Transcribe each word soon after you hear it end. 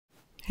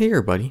Hey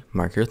everybody,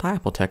 Mark here with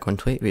Apple Tech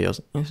 128 videos,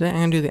 and today I'm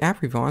going to do the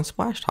app review on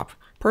Splashtop,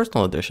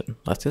 Personal Edition.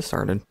 Let's get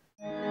started.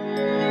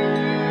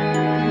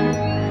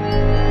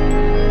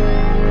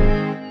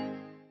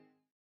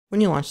 When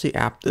you launch the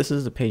app, this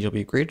is the page you'll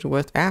be greeted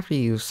with after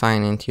you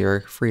sign into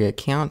your free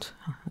account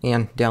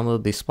and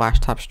download the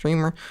Splashtop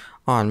streamer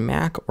on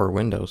Mac or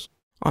Windows.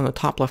 On the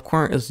top left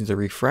corner is the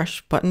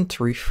refresh button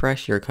to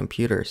refresh your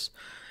computers.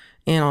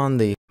 And on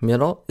the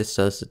middle, it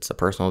says it's a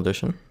Personal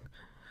Edition.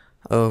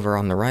 Over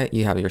on the right,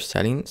 you have your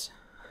settings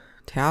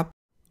tab.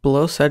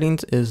 Below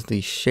settings is the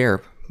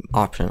share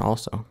option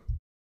also.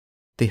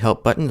 The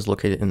help button is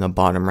located in the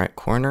bottom right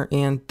corner,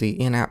 and the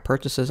in-app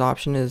purchases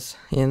option is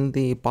in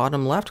the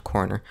bottom left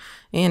corner.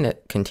 And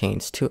it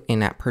contains two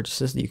in-app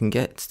purchases that you can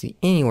get. It's the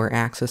Anywhere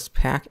Access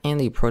Pack and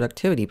the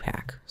Productivity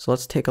Pack. So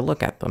let's take a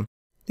look at them.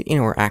 The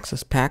Anywhere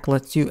Access Pack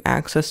lets you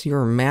access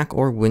your Mac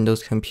or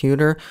Windows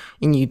computer,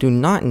 and you do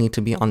not need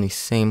to be on the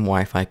same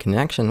Wi-Fi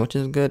connection, which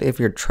is good if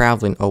you're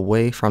traveling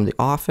away from the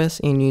office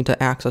and you need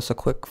to access a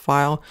quick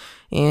file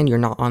and you're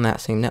not on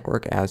that same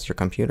network as your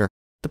computer.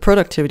 The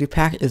Productivity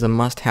Pack is a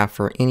must-have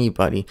for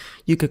anybody.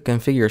 You could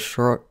configure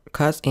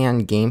shortcuts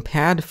and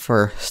gamepad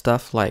for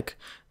stuff like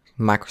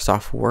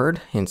Microsoft Word,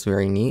 and it's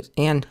very neat,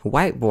 and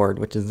whiteboard,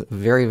 which is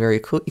very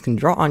cool. You can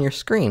draw on your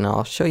screen.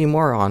 I'll show you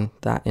more on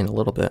that in a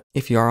little bit.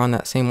 If you are on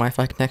that same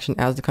Wi-Fi connection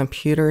as the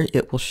computer,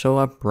 it will show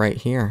up right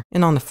here.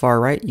 And on the far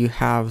right, you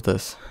have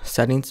this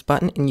settings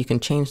button, and you can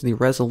change the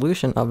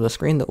resolution of the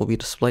screen that will be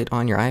displayed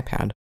on your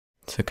iPad.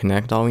 To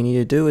connect, all we need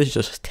to do is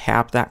just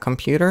tap that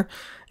computer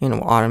and it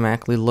will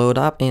automatically load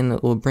up, and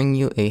it will bring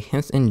you a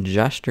hints and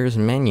gestures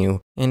menu.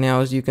 And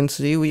now as you can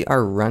see, we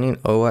are running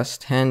OS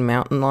X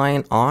Mountain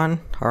Lion on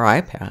our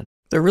iPad.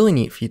 The really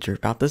neat feature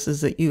about this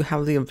is that you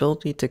have the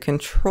ability to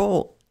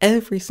control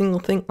every single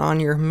thing on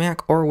your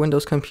Mac or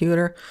Windows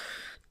computer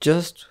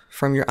just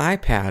from your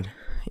iPad.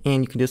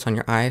 And you can do this on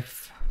your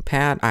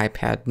iPad,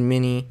 iPad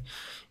mini,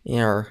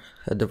 or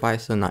a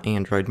device in the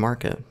Android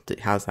market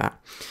that has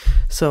that.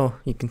 So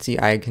you can see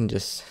I can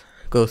just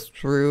go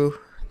through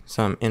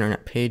some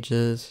internet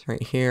pages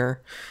right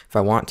here. If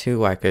I want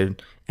to, I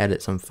could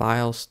edit some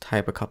files,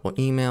 type a couple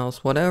emails,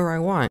 whatever I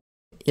want.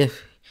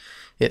 If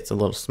it's a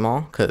little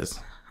small, because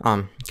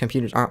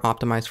computers aren't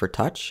optimized for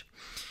touch,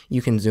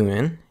 you can zoom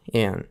in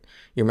and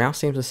your mouse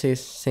seems to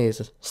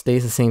stays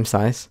the same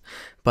size,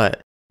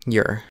 but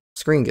your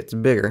screen gets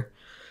bigger.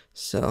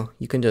 So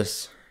you can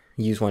just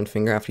use one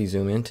finger after you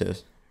zoom in to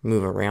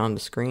move around the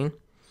screen,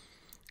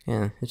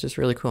 and it's just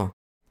really cool.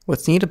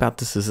 What's neat about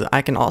this is that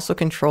I can also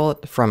control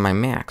it from my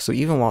Mac, so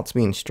even while it's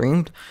being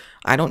streamed,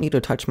 I don't need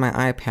to touch my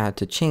iPad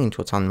to change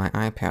what's on my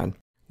iPad.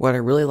 What I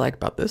really like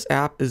about this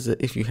app is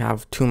that if you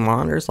have two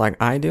monitors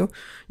like I do,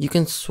 you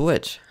can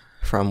switch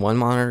from one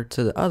monitor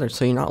to the other,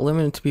 so you're not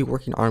limited to be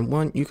working on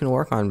one, you can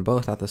work on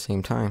both at the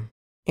same time.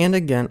 And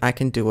again, I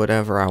can do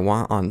whatever I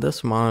want on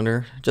this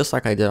monitor, just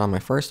like I did on my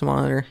first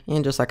monitor,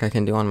 and just like I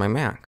can do on my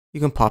Mac.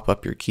 You can pop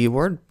up your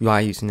keyboard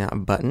by using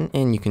that button,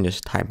 and you can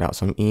just type out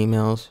some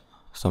emails,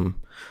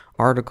 some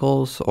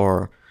articles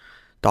or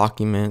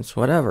documents,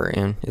 whatever,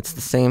 and it's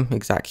the same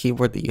exact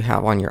keyboard that you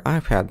have on your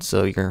iPad,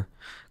 so you're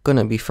going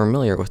to be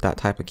familiar with that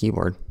type of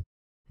keyboard.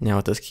 Now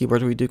with this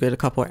keyboard, we do get a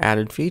couple of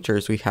added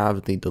features. We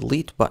have the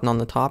delete button on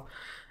the top,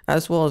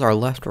 as well as our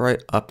left,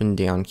 right, up, and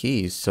down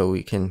keys, so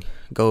we can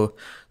go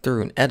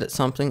through and edit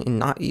something and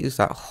not use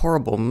that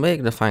horrible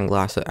magnifying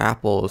glass that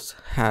Apple's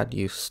had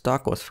you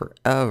stuck with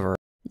forever.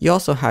 You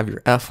also have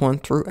your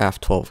F1 through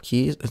F12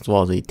 keys, as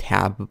well as the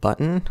tab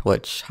button,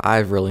 which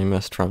I've really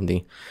missed from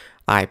the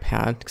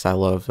iPad because I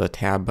love the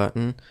tab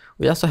button.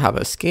 We also have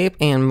escape,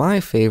 and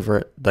my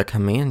favorite, the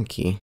command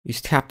key. You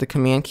just tap the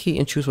command key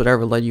and choose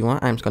whatever lead you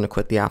want. I'm just going to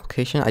quit the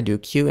application. I do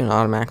Q and it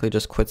automatically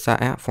just quits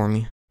that app for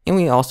me. And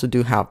we also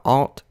do have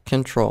Alt,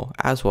 Control,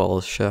 as well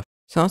as Shift.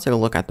 So let's take a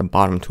look at the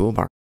bottom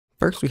toolbar.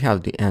 First, we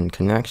have the end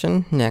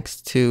connection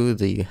next to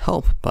the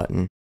help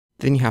button.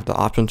 Then you have the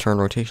option turn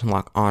rotation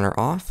lock on or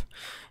off.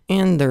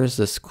 And there's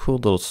this cool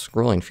little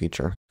scrolling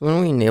feature.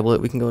 When we enable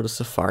it, we can go to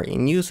Safari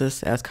and use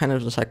this as kind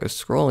of just like a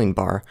scrolling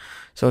bar.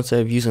 So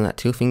instead of using that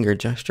two-finger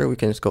gesture, we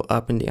can just go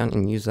up and down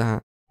and use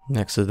that.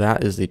 Next to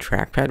that is the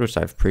trackpad, which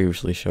I've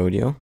previously showed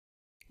you.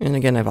 And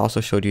again, I've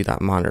also showed you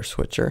that monitor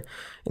switcher.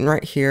 And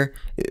right here,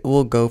 it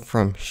will go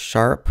from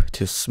sharp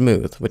to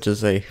smooth, which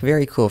is a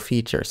very cool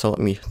feature. So let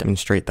me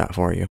demonstrate that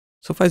for you.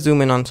 So if I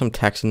zoom in on some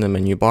text in the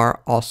menu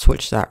bar, I'll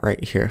switch that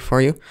right here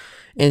for you.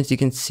 And as you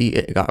can see,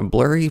 it got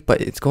blurry,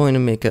 but it's going to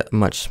make it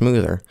much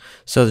smoother.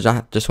 So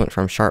that just went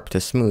from sharp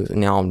to smooth.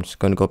 And now I'm just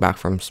going to go back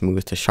from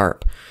smooth to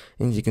sharp.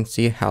 And as you can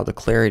see how the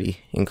clarity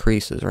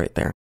increases right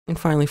there. And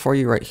finally for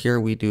you right here,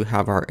 we do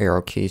have our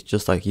arrow keys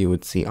just like you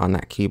would see on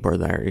that keyboard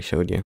that I already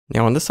showed you.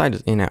 Now on this side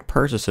is in-app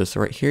purchases.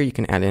 So right here you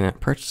can add in-app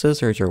purchases.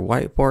 There's your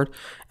whiteboard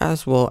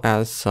as well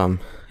as some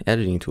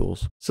editing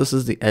tools. So this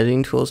is the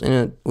editing tools, and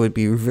it would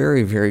be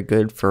very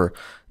good for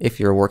if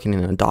you're working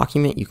in a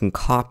document. You can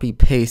copy,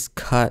 paste,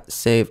 cut,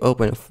 save,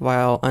 open a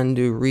file,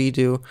 undo,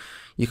 redo.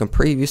 You can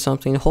preview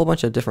something, a whole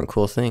bunch of different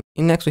cool things.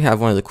 And next we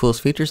have one of the coolest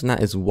features, and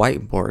that is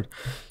whiteboard.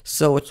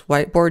 So with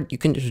whiteboard, you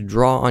can just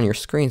draw on your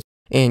screen,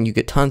 and you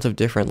get tons of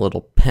different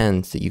little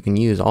pens that you can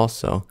use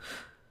also.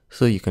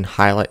 So you can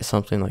highlight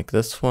something like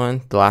this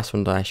one. The last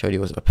one that I showed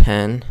you was a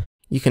pen.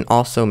 You can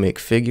also make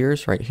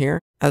figures right here,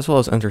 as well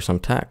as enter some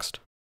text.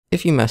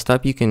 If you messed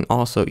up, you can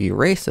also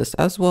erase this,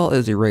 as well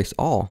as erase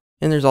all.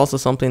 And there's also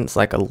something that's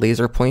like a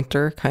laser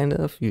pointer, kind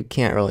of. You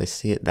can't really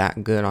see it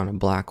that good on a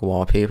black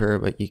wallpaper,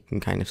 but you can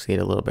kind of see it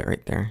a little bit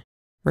right there.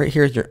 Right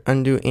here is your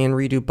undo and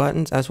redo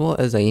buttons, as well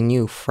as a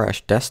new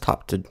fresh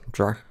desktop to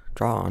draw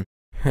on.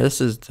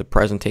 This is the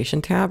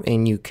presentation tab,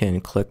 and you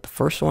can click the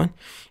first one,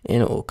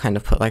 and it will kind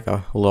of put like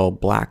a little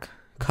black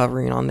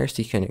covering on there,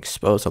 so you can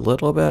expose a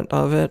little bit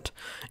of it.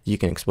 You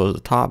can expose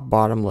the top,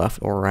 bottom, left,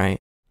 or right.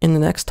 And the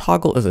next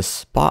toggle is a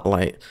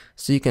spotlight.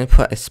 So you can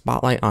put a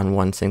spotlight on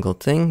one single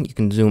thing. You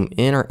can zoom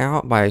in or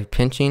out by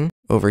pinching.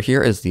 Over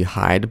here is the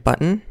hide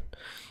button,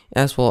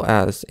 as well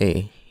as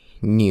a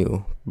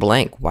new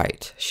blank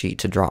white sheet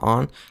to draw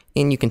on.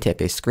 And you can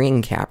take a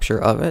screen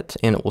capture of it,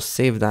 and it will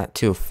save that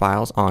to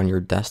files on your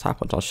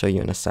desktop, which I'll show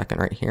you in a second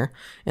right here.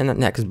 And the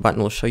next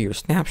button will show you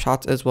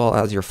snapshots, as well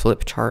as your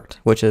flip chart,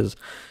 which is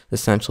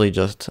essentially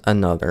just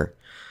another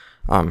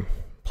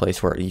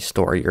place where you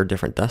store your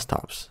different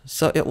desktops.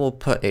 So it will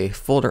put a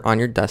folder on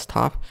your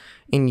desktop,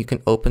 and you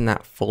can open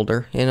that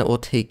folder, and it will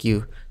take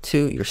you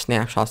to your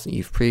snapshots that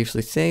you've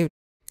previously saved.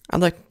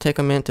 I'd like to take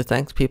a minute to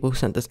thank the people who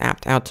sent this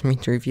app out to me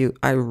to review.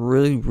 I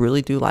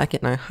really do like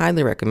it, and I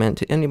highly recommend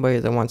it to anybody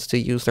that wants to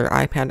use their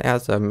iPad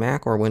as a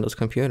Mac or Windows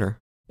computer.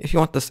 If you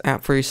want this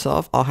app for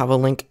yourself, I'll have a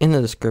link in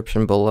the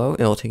description below.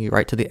 It'll take you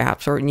right to the App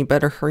Store, and you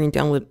better hurry and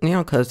download it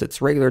now because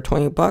it's regular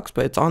 $20,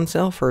 but it's on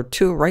sale for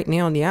 $2 right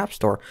now in the App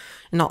Store.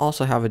 And I'll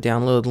also have a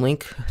download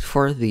link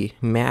for the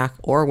Mac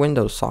or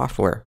Windows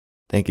software.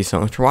 Thank you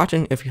so much for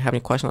watching. If you have any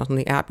questions on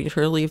the app, be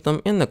sure to leave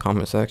them in the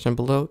comment section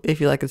below.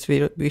 If you like this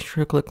video, be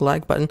sure to click the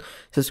like button,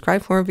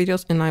 subscribe for more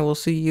videos, and I will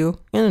see you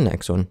in the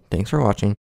next one. Thanks for watching.